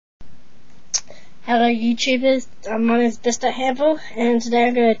Hello YouTubers, my name is BestAtHandball, and today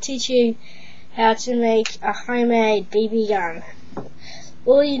I'm going to teach you how to make a homemade BB gun.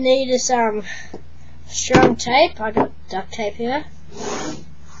 All you need is some strong tape. I got duct tape here,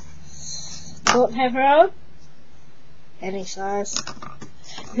 toilet paper roll, any size.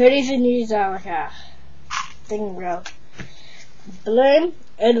 You could even use like a thing roll. Balloon,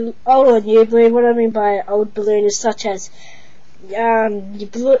 an old or new balloon. What I mean by old balloon is such as you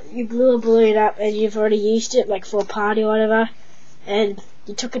blew a balloon up and you've already used it, like for a party or whatever, and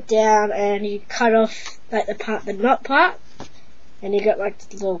you took it down and you cut off like the nut part, and you got like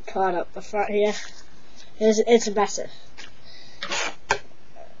the little part up the front here. It's massive.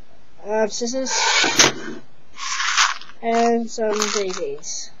 Scissors and some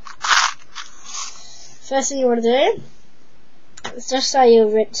BBs. First thing you want to do is just so you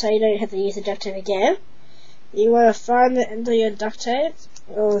don't have to use the duct tape again. You want to find the end of your duct tape,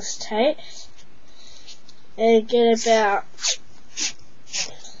 or tape, and get about,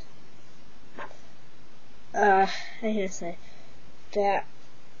 how do you say, about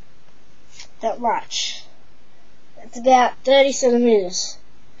that much. It's about 30 centimeters.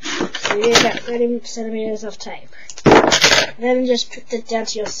 So you get about 30 centimeters of tape. And then just put it down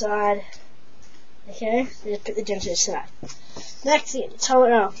to your side. Okay, so just put it down to your side. Next, you tow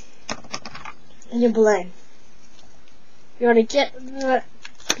it off in your balloon. You want to get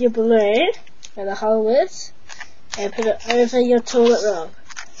your balloon where the hole is and put it over your toilet roll,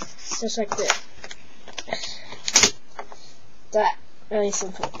 just like this. That, really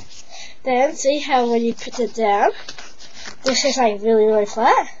simple. Then see how when you put it down, this is like really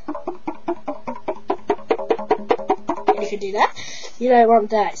flat. And you can do that. You don't want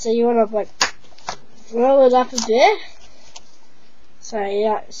that, so you want to like roll it up a bit. So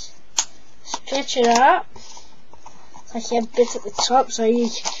you stretch it up. Like you have bits at the top, so you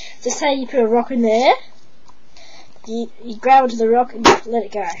just say you put a rock in there, you grab onto the rock and just let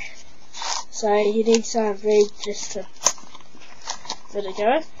it go. So you need some reed just to let it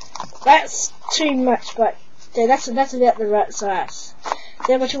go. That's too much, but yeah, that's about the right size.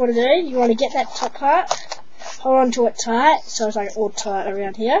 Then what you want to do, you want to get that top part, hold on to it tight, so it's like all tight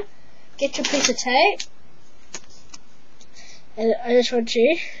around here. Get your piece of tape, and I just want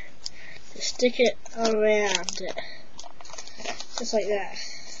you to stick it around it. Just like that.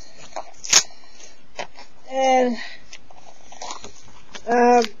 And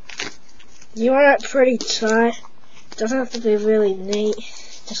you want it pretty tight. It doesn't have to be really neat,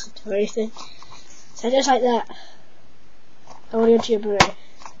 just do anything. So just like that. Hold it to your balloon.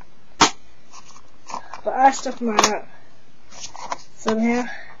 But I stuck mine up somehow.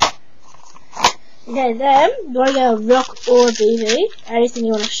 Okay, then you want to get a rock or a BB, anything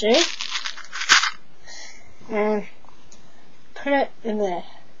you want to shoot, and put it in there.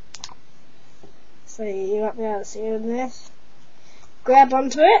 So you might be able to see it in there. Grab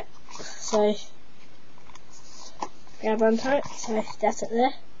onto it. So grab onto it. So that's it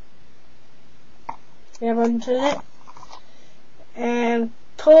there. Grab onto it and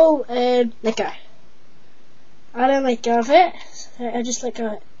pull and let go. I don't let go of it. So I just let go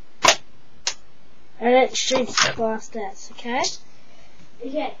of it. And it shoots past that. Okay.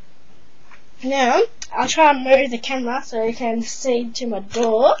 Okay. Now, I'll try and move the camera so you can see to my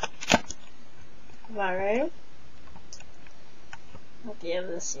door of my room. I'll be able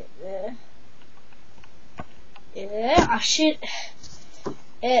to see it there. Yeah, I'll shoot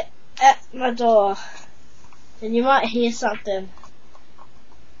it at my door. And you might hear something.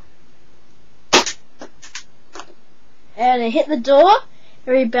 And it hit the door,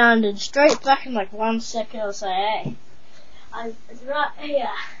 it rebounded straight back in like 1 second or so, hey. It's right here.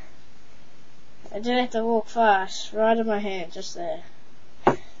 I do have to walk fast, right in my hand, just there.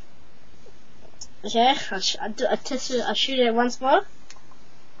 Okay, I test it, I shoot it once more.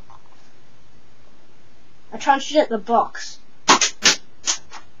 I try and shoot at the box.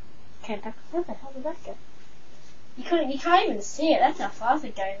 Okay, where the hell did that go? You can't even see it, that's how fast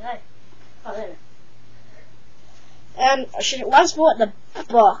it goes, eh? Oh, there. And I shoot it once more at the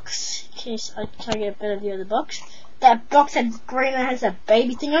box, in case I try to get a better view of the box. That box had green and has a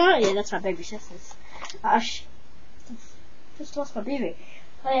baby thing on it. Yeah, that's my baby sister's. Just lost my baby.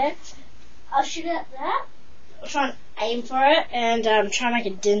 Oh yeah, I'll shoot at that. I'll try and aim for it and try and make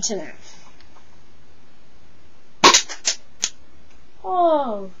a dent in it.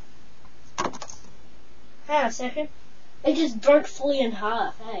 Oh, hang on a second. It just broke fully in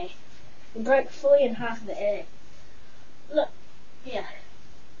half. Hey, it broke fully in half in the air. Look, here.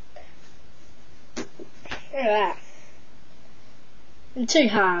 Look at that. In 2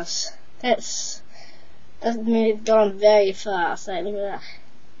 halves. That's mean it's gone very fast. Like, look at that.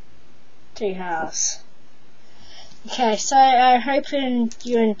 treehouse. Okay, so I hope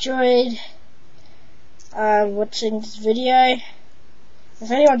you enjoyed watching this video. If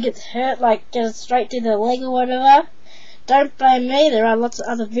anyone gets hurt, like gets straight to the leg or whatever, don't blame me. There are lots of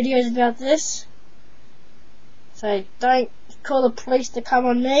other videos about this. So don't call the police to come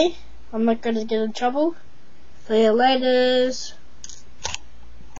on me. I'm not going to get in trouble. See you laters.